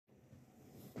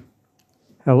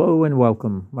Hello and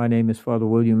welcome. My name is Father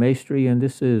William Maestri, and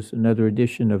this is another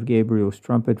edition of Gabriel's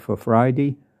Trumpet for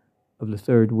Friday of the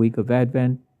third week of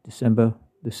Advent, December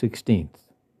the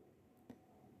 16th.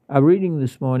 Our reading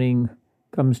this morning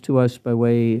comes to us by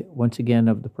way, once again,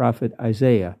 of the prophet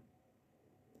Isaiah,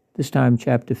 this time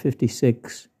chapter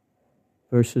 56,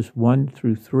 verses 1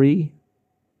 through 3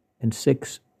 and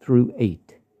 6 through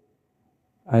 8.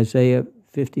 Isaiah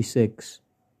 56,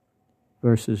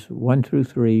 verses 1 through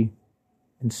 3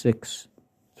 and 6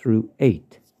 through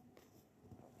 8.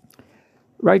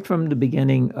 Right from the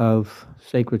beginning of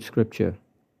sacred scripture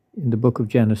in the book of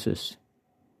Genesis,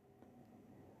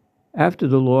 after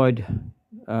the Lord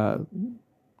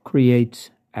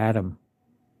creates Adam,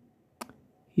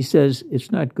 he says it's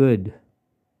not good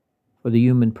for the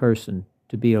human person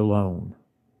to be alone.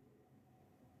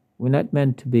 We're not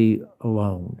meant to be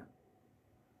alone.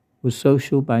 We're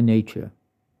social by nature.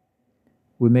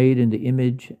 We're made in the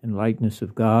image and likeness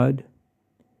of God,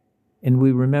 and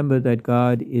we remember that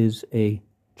God is a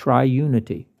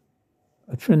triunity,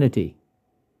 a trinity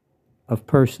of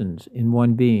persons in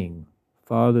one being,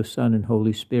 Father, Son, and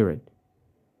Holy Spirit.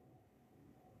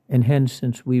 And hence,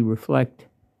 since we reflect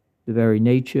the very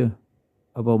nature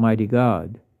of Almighty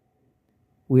God,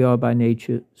 we are by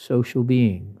nature social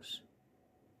beings.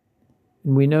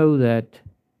 And we know that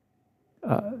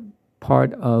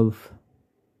part of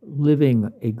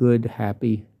living a good,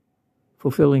 happy,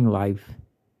 fulfilling life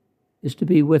is to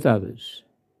be with others,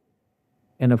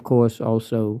 and of course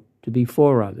also to be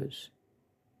for others,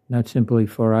 not simply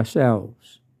for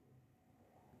ourselves.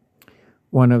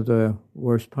 One of the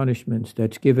worst punishments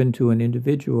that's given to an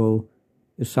individual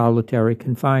is solitary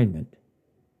confinement.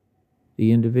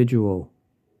 The individual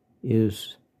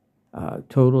is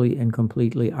totally and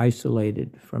completely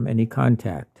isolated from any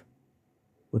contact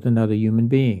with another human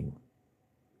being,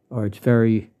 or it's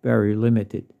very, very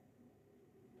limited.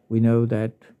 We know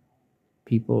that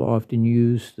people often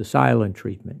use the silent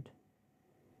treatment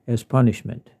as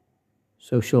punishment,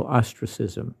 social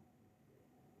ostracism.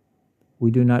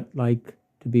 We do not like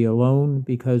to be alone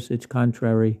because it's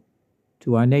contrary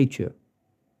to our nature.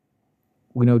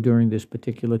 We know during this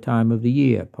particular time of the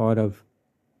year, part of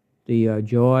the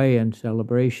joy and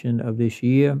celebration of this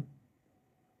year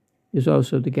is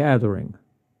also the gathering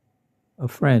of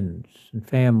friends and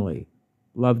family,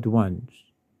 loved ones,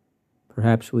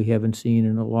 perhaps we haven't seen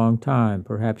in a long time,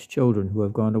 perhaps children who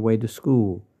have gone away to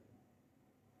school,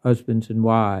 husbands and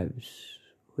wives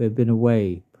who have been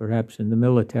away, perhaps in the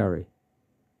military,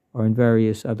 or in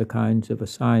various other kinds of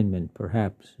assignment,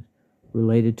 perhaps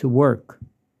related to work.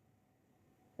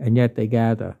 And yet they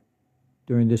gather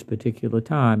during this particular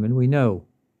time, and we know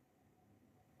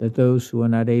that those who are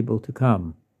not able to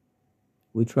come,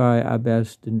 we try our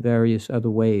best in various other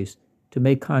ways to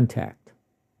make contact,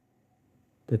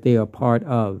 that they are part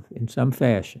of in some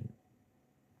fashion.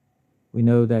 We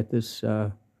know that this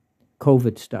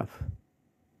COVID stuff,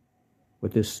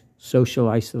 with this social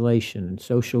isolation and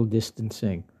social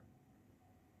distancing,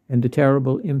 and the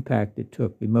terrible impact it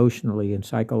took emotionally and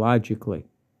psychologically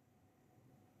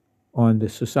on the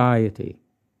society,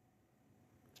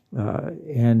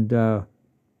 and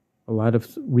a lot of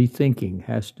rethinking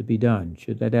has to be done.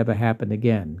 Should that ever happen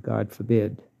again, God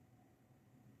forbid.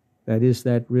 Is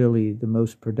that really the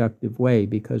most productive way?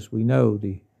 Because we know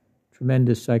the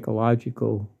tremendous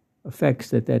psychological effects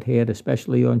that had,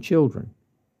 especially on children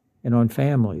and on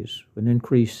families, an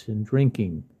increase in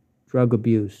drinking, drug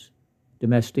abuse,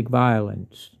 domestic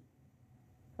violence,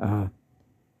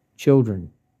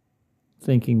 children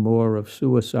thinking more of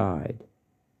suicide,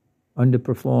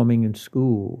 underperforming in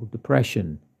school,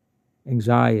 depression,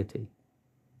 anxiety.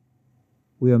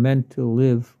 We are meant to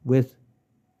live with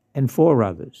and for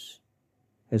others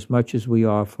as much as we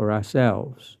are for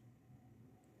ourselves.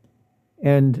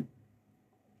 And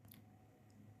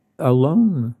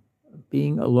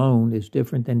being alone is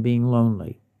different than being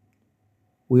lonely.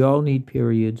 We all need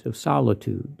periods of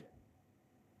solitude.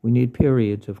 We need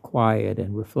periods of quiet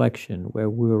and reflection where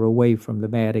we're away from the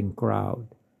madding crowd,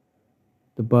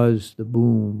 the buzz, the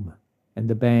boom, and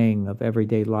the bang of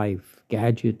everyday life,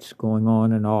 gadgets going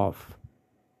on and off,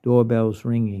 doorbells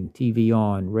ringing, TV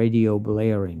on, radio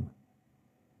blaring,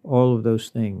 all of those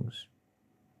things.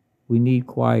 We need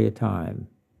quiet time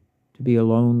to be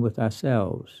alone with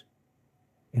ourselves,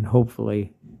 and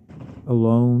hopefully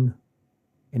alone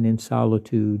and in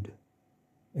solitude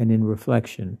and in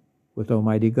reflection with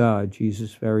Almighty God.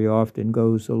 Jesus very often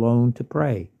goes alone to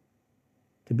pray,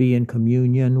 to be in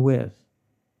communion with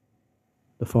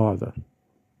the Father.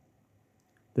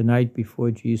 The night before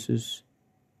Jesus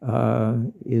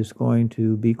is going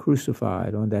to be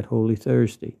crucified on that Holy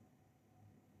Thursday,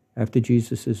 After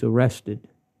Jesus is arrested,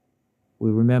 we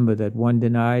remember that one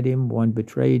denied him, one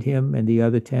betrayed him, and the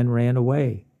other 10 ran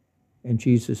away. And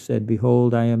Jesus said,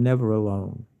 "Behold, I am never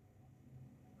alone,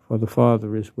 for the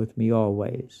Father is with me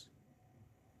always."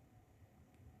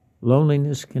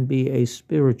 Loneliness can be a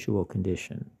spiritual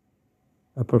condition,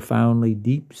 a profoundly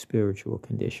deep spiritual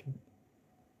condition,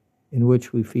 in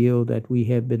which we feel that we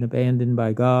have been abandoned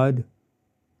by God,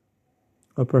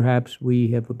 or perhaps we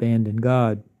have abandoned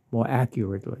God more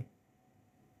accurately.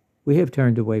 We have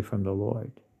turned away from the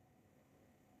Lord,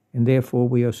 and therefore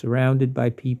we are surrounded by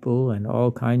people and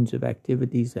all kinds of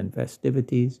activities and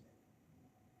festivities,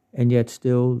 and yet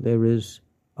still there is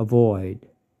a void,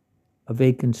 a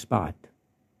vacant spot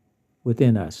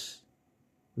within us.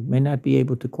 We may not be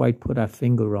able to quite put our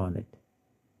finger on it,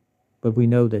 but we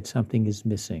know that something is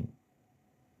missing.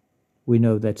 We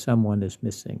know that someone is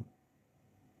missing.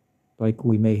 Like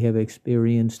we may have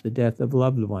experienced the death of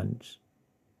loved ones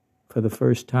for the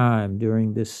first time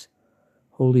during this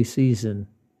holy season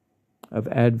of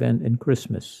Advent and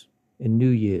Christmas and New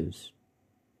Year's.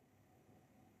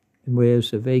 And where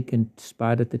there's a vacant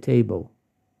spot at the table,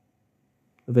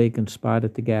 a vacant spot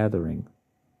at the gathering,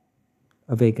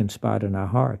 a vacant spot in our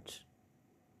hearts.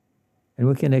 And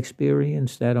we can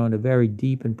experience that on a very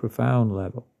deep and profound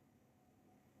level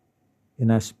in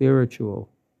our spiritual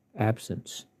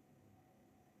absence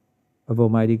of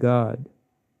Almighty God.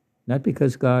 Not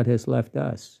because God has left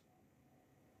us,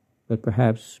 but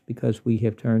perhaps because we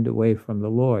have turned away from the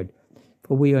Lord,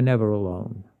 for we are never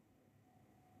alone.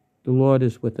 The Lord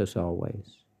is with us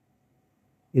always.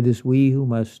 It is we who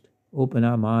must open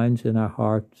our minds and our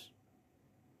hearts,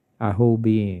 our whole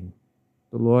being.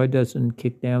 The Lord doesn't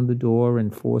kick down the door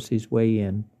and force his way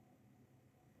in.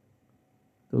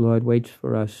 The Lord waits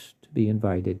for us to be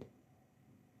invited,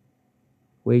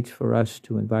 waits for us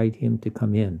to invite him to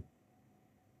come in.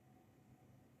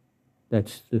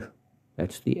 That's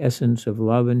the essence of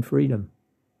love and freedom,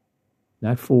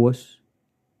 not force,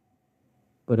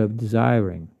 but of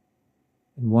desiring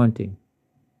and wanting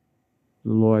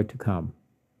the Lord to come.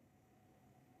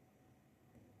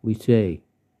 We say,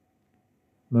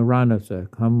 Maranatha,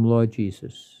 come Lord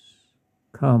Jesus,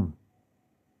 come.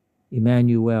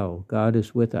 Emmanuel, God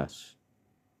is with us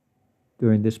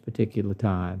during this particular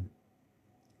time.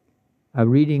 Our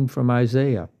reading from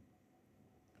Isaiah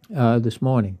this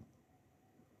morning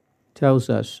tells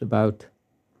us about,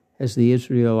 as the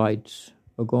Israelites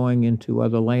are going into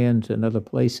other lands and other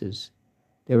places,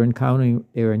 they're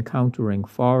encountering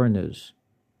foreigners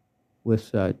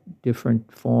with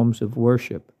different forms of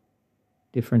worship,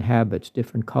 different habits,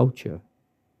 different culture,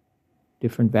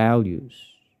 different values.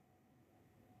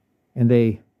 And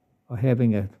they are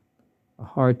having a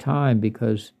hard time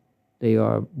because they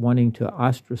are wanting to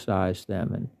ostracize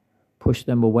them and push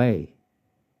them away,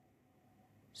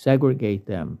 segregate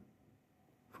them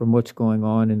from what's going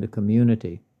on in the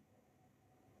community.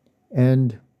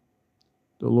 And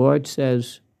the Lord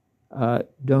says,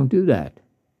 don't do that.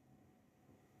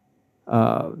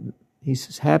 He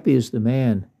says, happy is the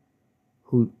man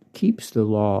who keeps the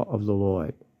law of the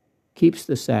Lord, keeps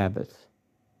the Sabbath.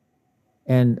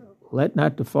 And let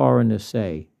not the foreigner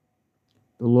say,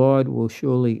 the Lord will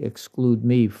surely exclude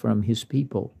me from his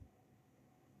people.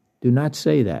 Do not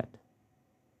say that.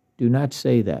 Do not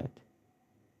say that.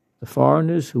 The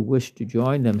foreigners who wish to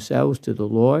join themselves to the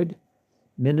Lord,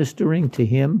 ministering to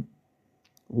him,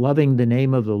 loving the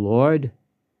name of the Lord,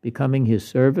 becoming his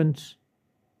servants,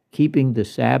 keeping the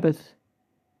Sabbath,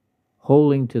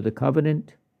 holding to the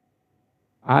covenant,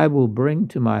 I will bring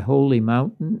to my holy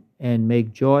mountain and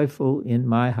make joyful in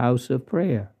my house of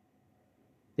prayer.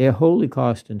 Their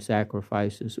holocaust and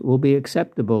sacrifices will be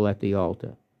acceptable at the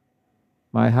altar.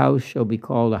 My house shall be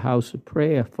called a house of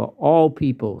prayer for all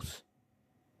peoples.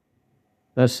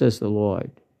 Thus says the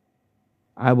Lord,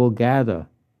 I will gather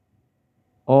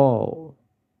all,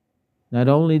 not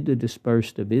only the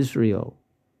dispersed of Israel,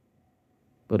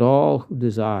 but all who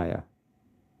desire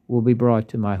will be brought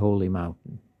to my holy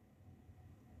mountain.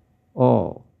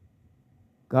 All.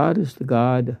 God is the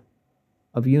God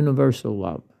of universal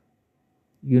love,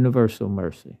 universal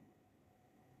mercy.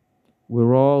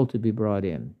 We're all to be brought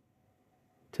in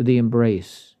to the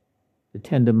embrace, the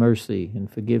tender mercy and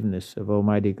forgiveness of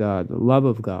Almighty God, the love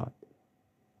of God,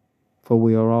 for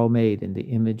we are all made in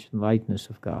the image and likeness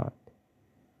of God.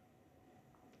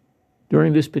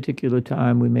 During this particular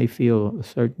time, we may feel a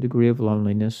certain degree of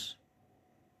loneliness.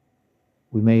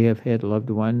 We may have had loved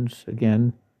ones,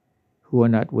 again, who are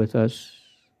not with us,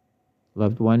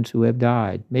 loved ones who have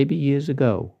died, maybe years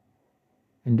ago.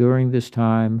 And during this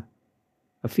time,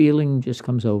 a feeling just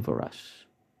comes over us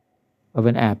of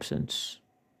an absence,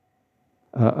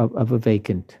 of a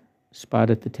vacant spot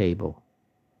at the table,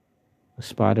 a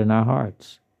spot in our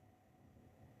hearts.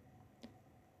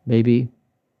 Maybe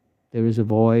there is a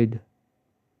void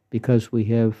because we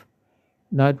have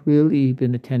not really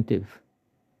been attentive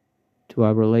to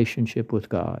our relationship with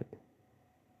God.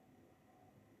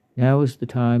 Now is the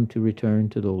time to return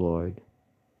to the Lord.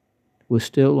 We're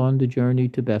still on the journey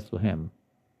to Bethlehem.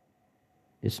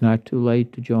 It's not too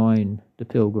late to join the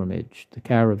pilgrimage, the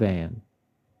caravan,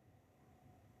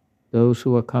 those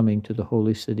who are coming to the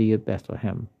holy city of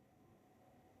Bethlehem,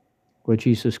 where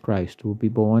Jesus Christ will be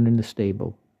born in a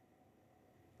stable,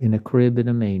 in a crib in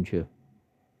a manger.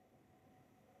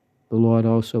 The Lord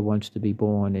also wants to be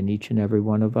born in each and every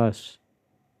one of us,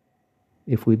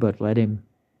 if we but let Him,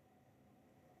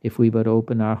 if we but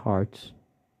open our hearts,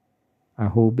 our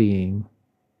whole being,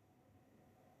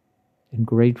 and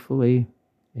gratefully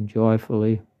and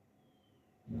joyfully,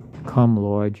 come,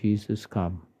 Lord Jesus,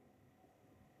 come.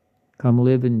 Come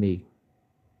live in me,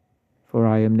 for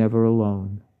I am never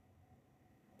alone,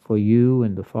 for you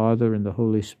and the Father and the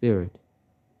Holy Spirit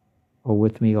are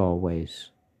with me always.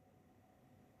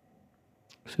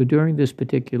 So during this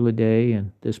particular day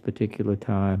and this particular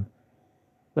time,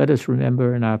 let us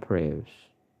remember in our prayers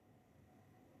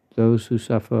those who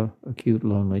suffer acute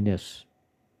loneliness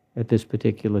at this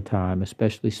particular time,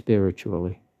 especially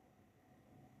spiritually,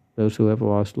 those who have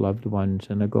lost loved ones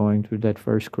and are going through that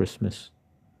first Christmas,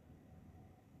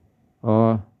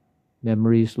 or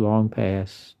memories long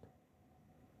past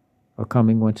are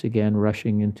coming once again,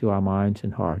 rushing into our minds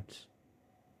and hearts,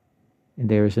 and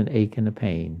there is an ache and a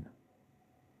pain.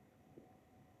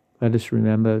 Let us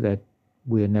remember that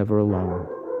we are never alone,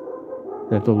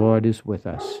 that the Lord is with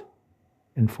us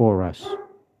and for us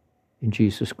in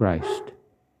Jesus Christ.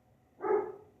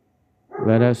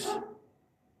 Let us,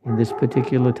 in this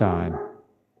particular time,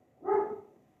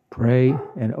 pray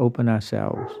and open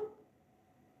ourselves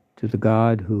to the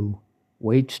God who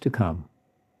waits to come,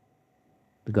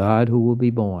 the God who will be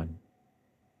born,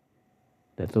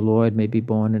 that the Lord may be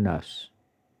born in us,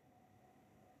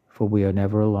 for we are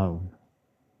never alone.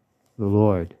 The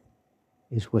Lord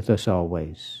is with us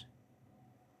always.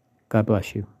 God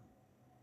bless you.